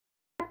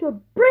to a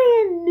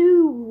brand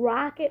new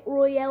Rocket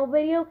Royale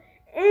video.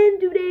 In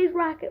today's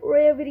Rocket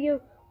Royale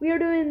video, we are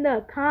doing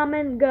the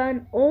common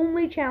gun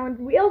only challenge.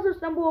 We also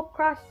stumble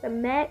across the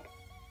mech.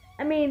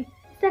 I mean,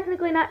 it's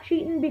technically not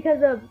cheating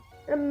because of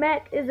the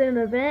mech is an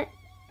event.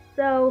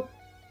 So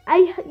I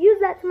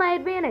use that to my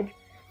advantage.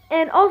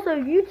 And also,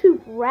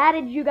 YouTube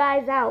ratted you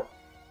guys out.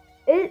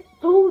 It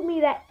told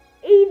me that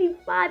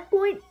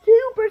 85.2%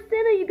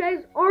 of you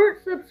guys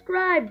aren't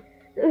subscribed.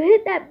 So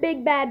hit that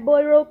big bad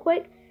boy real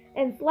quick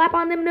and slap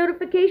on them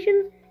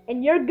notifications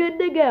and you're good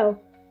to go.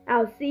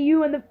 I'll see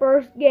you in the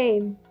first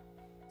game.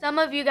 Some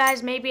of you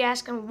guys may be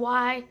asking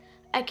why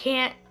I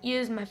can't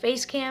use my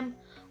face cam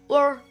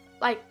or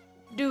like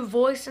do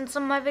voice in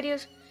some of my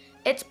videos.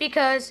 It's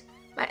because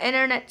my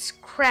internet's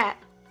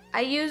crap.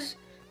 I use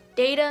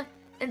data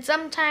and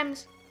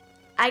sometimes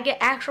I get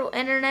actual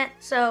internet,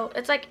 so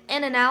it's like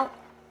in and out.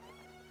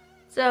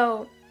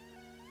 So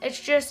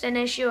it's just an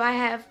issue I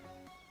have.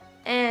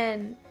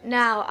 And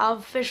now I'll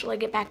officially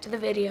get back to the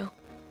video.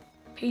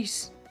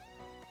 Peace.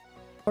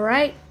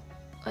 Alright,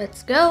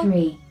 let's go.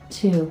 3,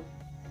 2,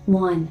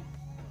 1,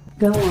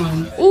 go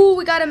on. Ooh,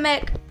 we got a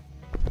mech.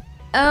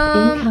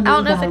 I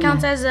don't know if it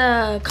counts as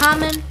a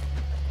common,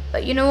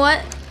 but you know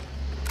what?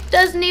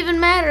 Doesn't even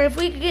matter. If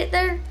we could get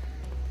there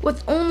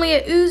with only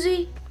a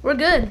Uzi, we're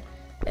good.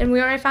 And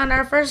we already found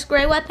our first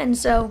gray weapon,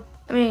 so,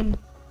 I mean,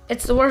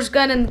 it's the worst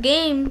gun in the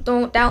game.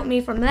 Don't doubt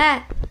me from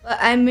that. But,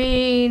 I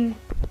mean,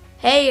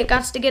 hey, it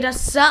got to get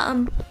us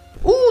something.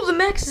 Ooh, the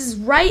mech is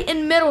right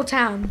in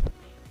Middletown.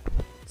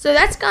 So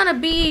that's gonna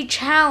be a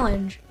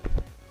challenge.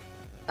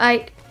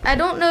 Like, I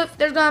don't know if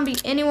there's gonna be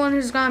anyone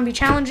who's gonna be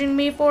challenging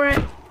me for it.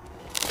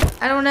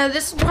 I don't know.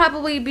 This will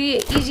probably be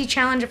an easy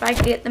challenge if I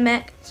can get the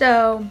mech.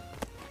 So,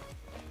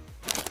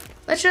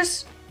 let's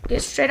just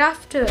get straight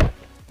off to it.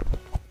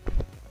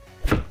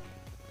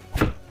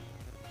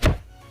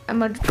 I'm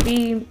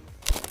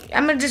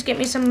gonna just get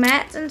me some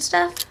mats and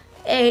stuff.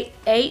 Eight.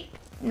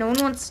 No one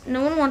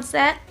wants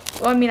that.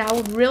 Well, I mean, I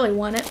would really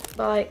want it,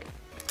 but like,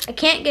 I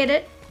can't get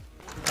it.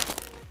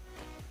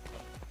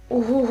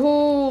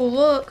 Ooh,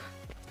 look.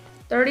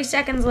 30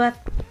 seconds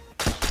left.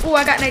 Ooh,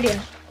 I got an idea.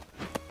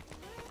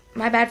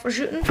 My bad for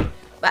shooting,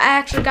 but I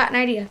actually got an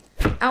idea.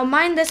 I'll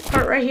mine this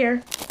part right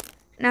here,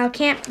 and I'll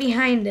camp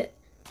behind it.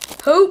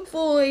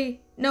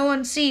 Hopefully, no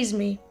one sees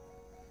me.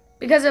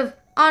 Because of,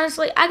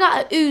 honestly, I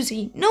got a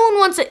Uzi. No one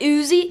wants a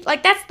Uzi.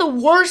 Like, that's the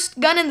worst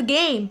gun in the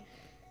game.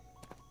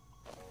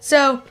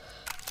 So,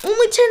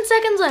 only 10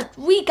 seconds left.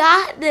 We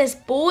got this,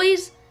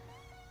 boys.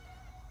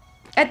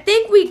 I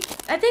think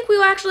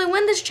we'll actually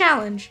win this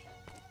challenge.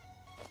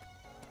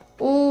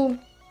 Ooh,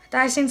 I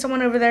thought I seen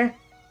someone over there.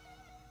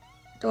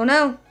 Don't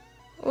know.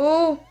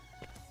 Ooh.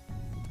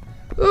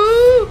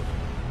 Ooh.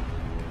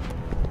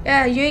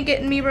 Yeah, you ain't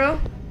getting me, bro.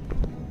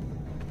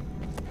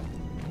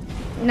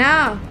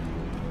 Nah.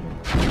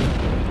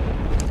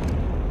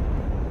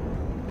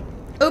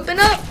 Open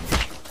up.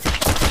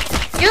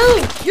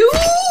 You.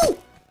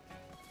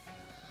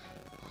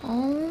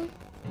 Oh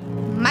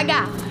my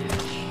gosh.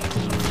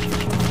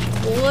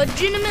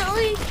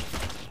 Legitimately,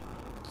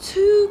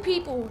 2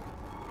 people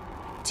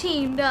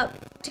teamed up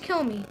to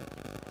kill me.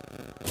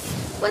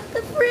 What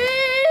the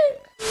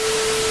frick?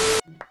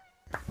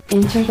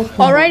 Enter the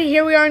portal. Alrighty,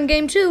 here we are in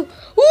game 2.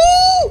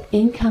 Woo!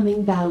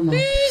 Incoming battle map.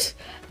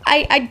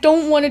 I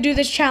don't want to do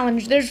this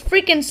challenge. There's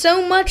freaking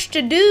so much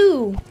to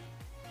do.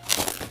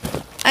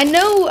 I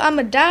know I'm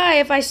gonna die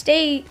if I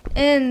stay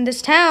in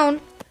this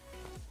town.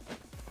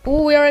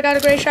 Ooh, we already got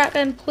a gray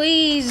shotgun.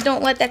 Please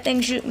don't let that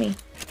thing shoot me.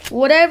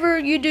 Whatever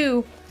you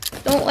do,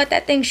 don't let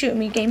that thing shoot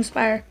me,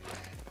 GameSpire.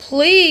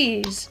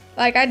 Please.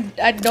 Like,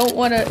 I don't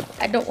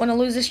wanna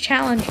lose this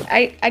challenge.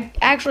 I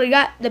actually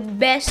got the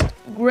best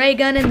gray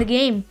gun in the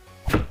game.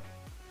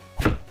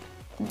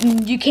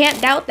 You can't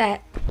doubt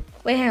that.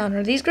 Wait, hang on,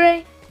 are these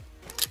gray?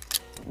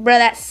 Bruh,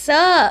 that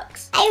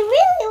sucks. I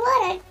really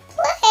wanna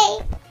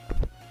play.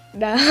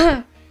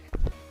 Nah.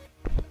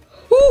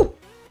 Woo!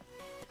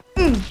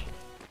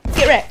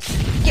 Get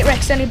wrecked. Get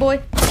wrecked, sonny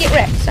boy. Get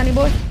wrecked, sonny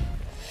boy.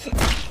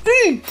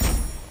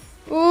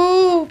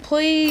 Ooh,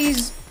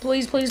 please.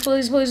 Please,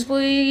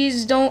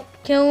 don't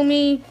kill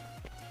me.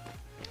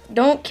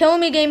 Don't kill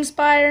me,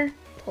 GameSpire.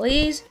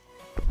 Please.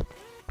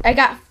 I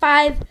got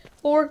 5,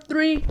 4,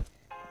 3,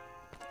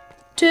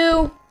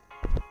 2,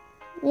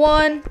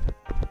 1.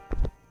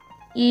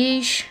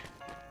 Yeesh.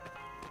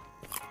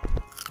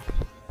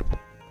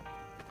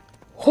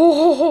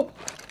 Oh,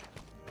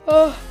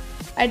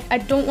 I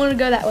don't want to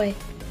go that way.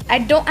 I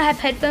don't have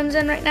headphones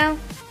in right now,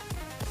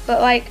 but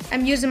like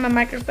I'm using my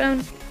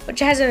microphone, which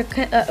has a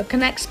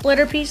connect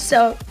splitter piece,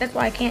 so that's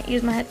why I can't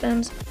use my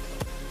headphones.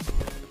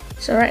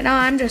 So right now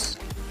I'm just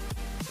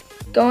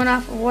going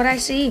off of what I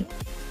see.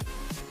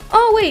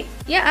 Oh wait,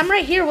 yeah, I'm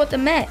right here with the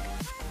mech,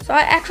 so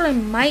I actually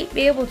might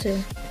be able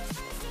to.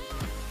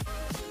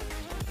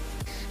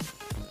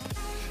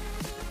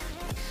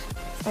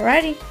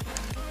 Alrighty.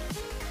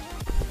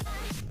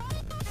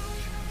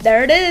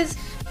 There it is.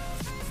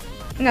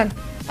 Hang on,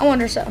 I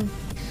wonder something.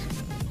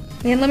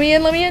 Let me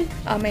in.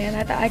 Oh man,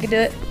 I thought I could do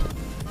it.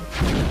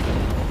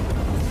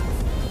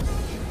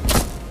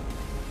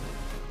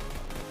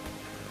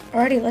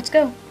 Alrighty, let's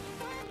go.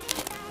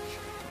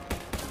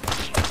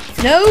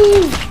 No!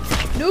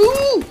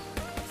 No!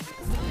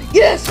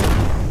 Yes!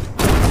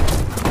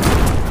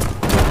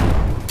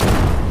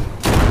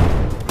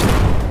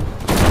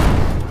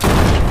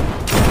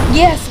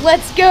 Yes,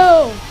 let's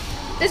go!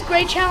 This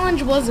great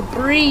challenge was a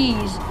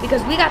breeze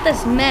because we got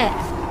this mech.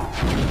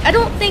 I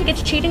don't think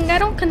it's cheating. I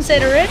don't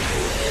consider it.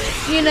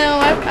 You know,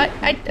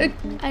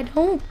 I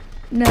don't.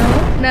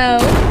 No,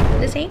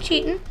 this ain't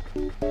cheating.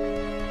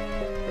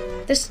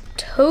 This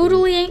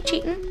totally ain't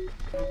cheating.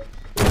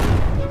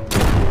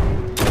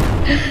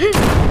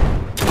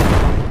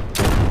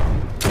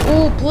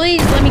 Oh,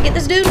 please, let me get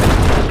this dude.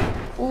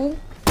 Oh.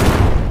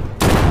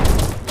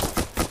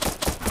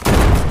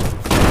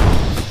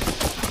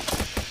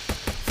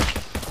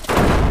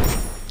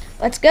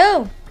 Let's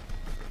go.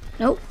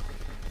 Nope.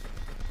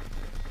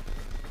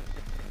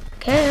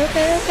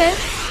 Okay.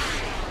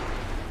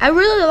 I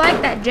really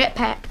like that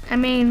jetpack. I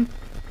mean,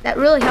 that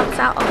really helps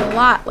out a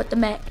lot with the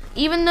mech.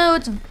 Even though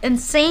it's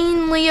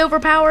insanely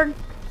overpowered,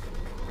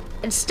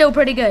 it's still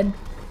pretty good.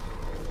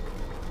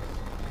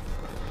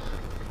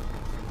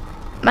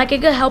 Like,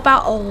 it could help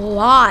out a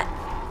lot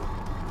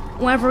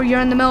whenever you're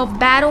in the middle of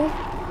battle.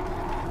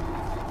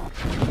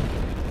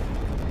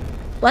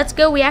 Let's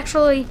go. We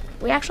actually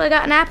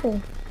got an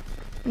apple.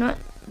 You know what?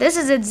 This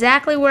is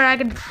exactly where I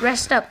could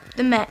rest up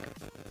the mech.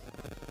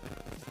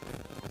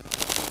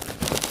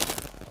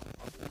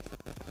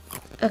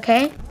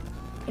 Okay.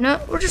 You know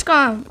what? We're just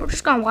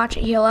gonna watch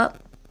it heal up.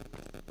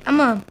 I'm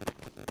gonna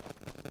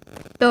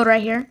build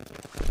right here.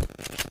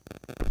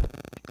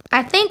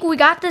 I think we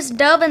got this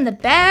dub in the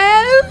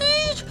bag.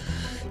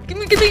 Give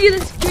me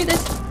this.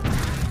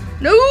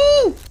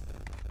 No!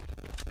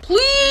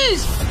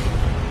 Please!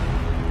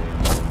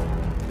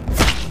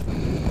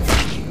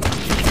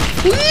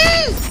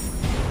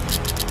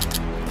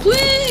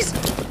 Please!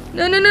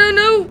 No.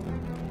 No.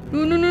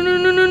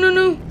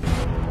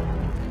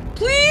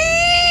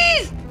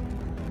 Please!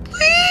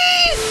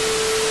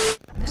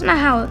 That's not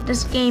how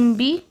this game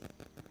be.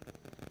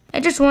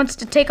 It just wants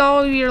to take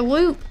all of your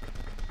loot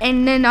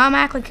and then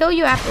automatically kill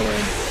you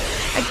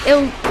afterwards. Like,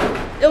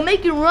 it'll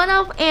make you run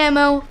out of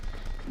ammo,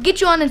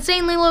 get you on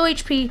insanely low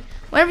HP.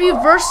 Whenever you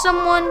verse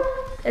someone,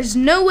 there's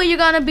no way you're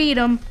gonna beat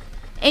them,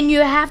 and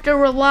you have to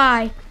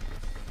rely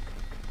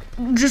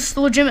just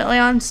legitimately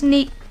on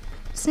sneak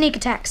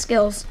attack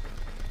skills.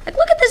 Like,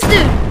 look at this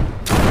dude.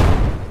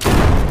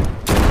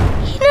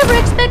 He never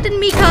expected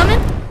me coming.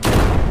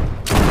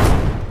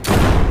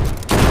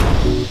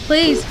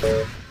 Please.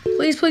 I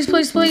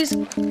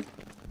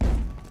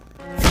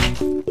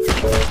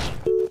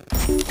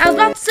was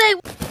about to say,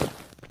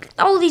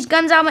 all these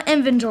guns out of my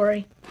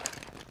inventory.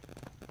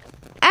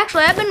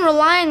 Actually, I've been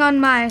relying on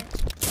my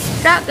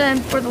shotgun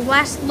for the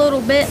last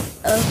little bit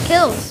of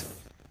kills.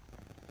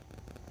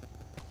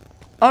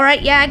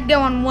 Alright, yeah, I can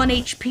go on 1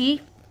 HP.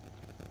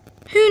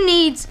 Who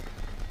needs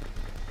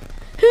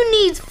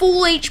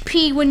full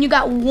HP when you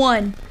got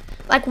 1?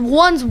 Like,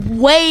 1's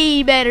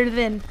way better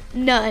than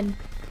none.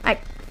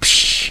 Like,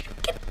 psh,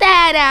 get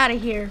that out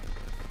of here.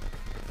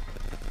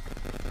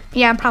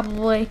 Yeah,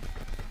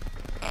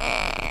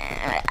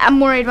 I'm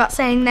worried about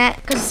saying that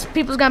because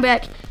people's gonna be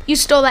like, you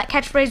stole that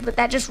catchphrase, but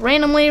that just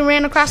randomly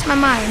ran across my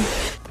mind.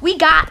 We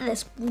got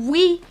this.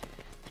 We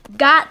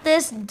got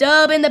this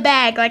dub in the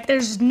bag. Like,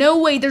 there's no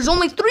way. There's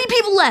only 3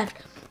 people left.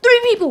 3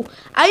 people.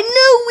 I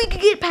know we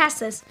could get past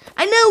this.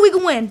 I know we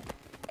can win.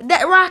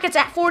 That rocket's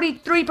at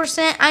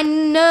 43%. I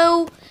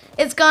know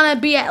it's gonna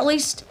be at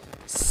least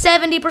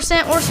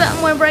 70% or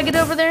something whenever I get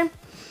over there.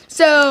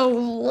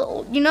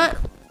 So, you know,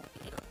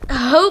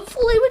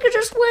 hopefully we could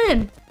just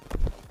win.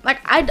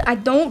 Like, I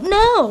don't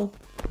know.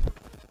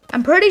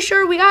 I'm pretty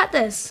sure we got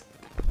this.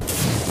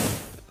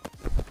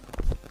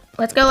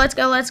 Let's go.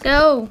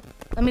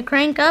 Let me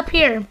crank up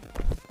here.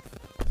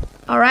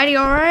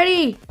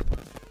 Alrighty.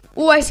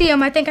 Oh, I see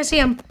him. I think I see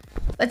him.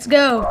 Let's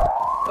go.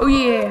 Oh,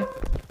 yeah.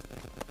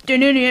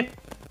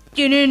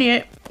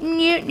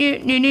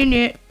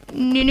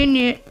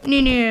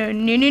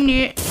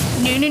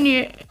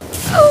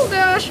 Oh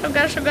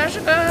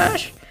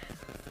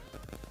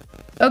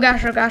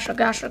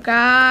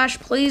gosh.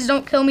 Please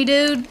don't kill me,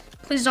 dude.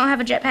 Please don't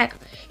have a jetpack.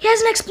 He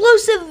has an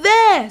explosive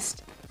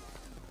vest.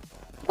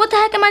 What the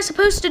heck am I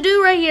supposed to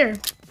do right here?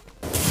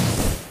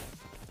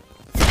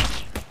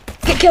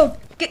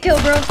 Get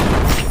killed, bro.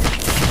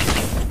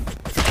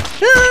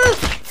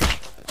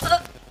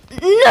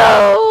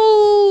 No!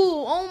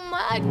 Oh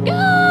my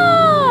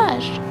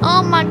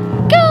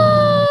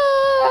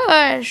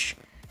gosh!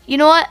 You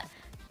know what?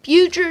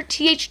 Future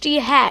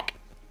THD hack.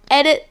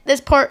 Edit this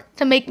part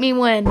to make me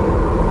win. Yay, we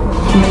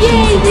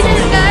did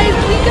it, guys!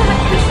 We beat the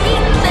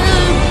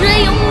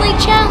Gray Only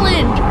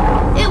Challenge!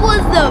 It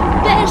was the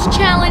best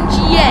challenge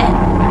yet!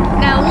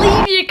 Now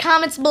leave your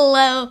comments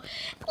below,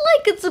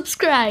 like and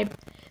subscribe,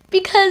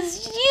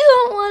 because you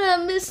don't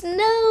want to miss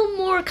no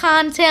more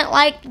content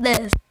like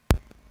this.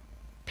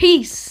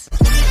 Peace.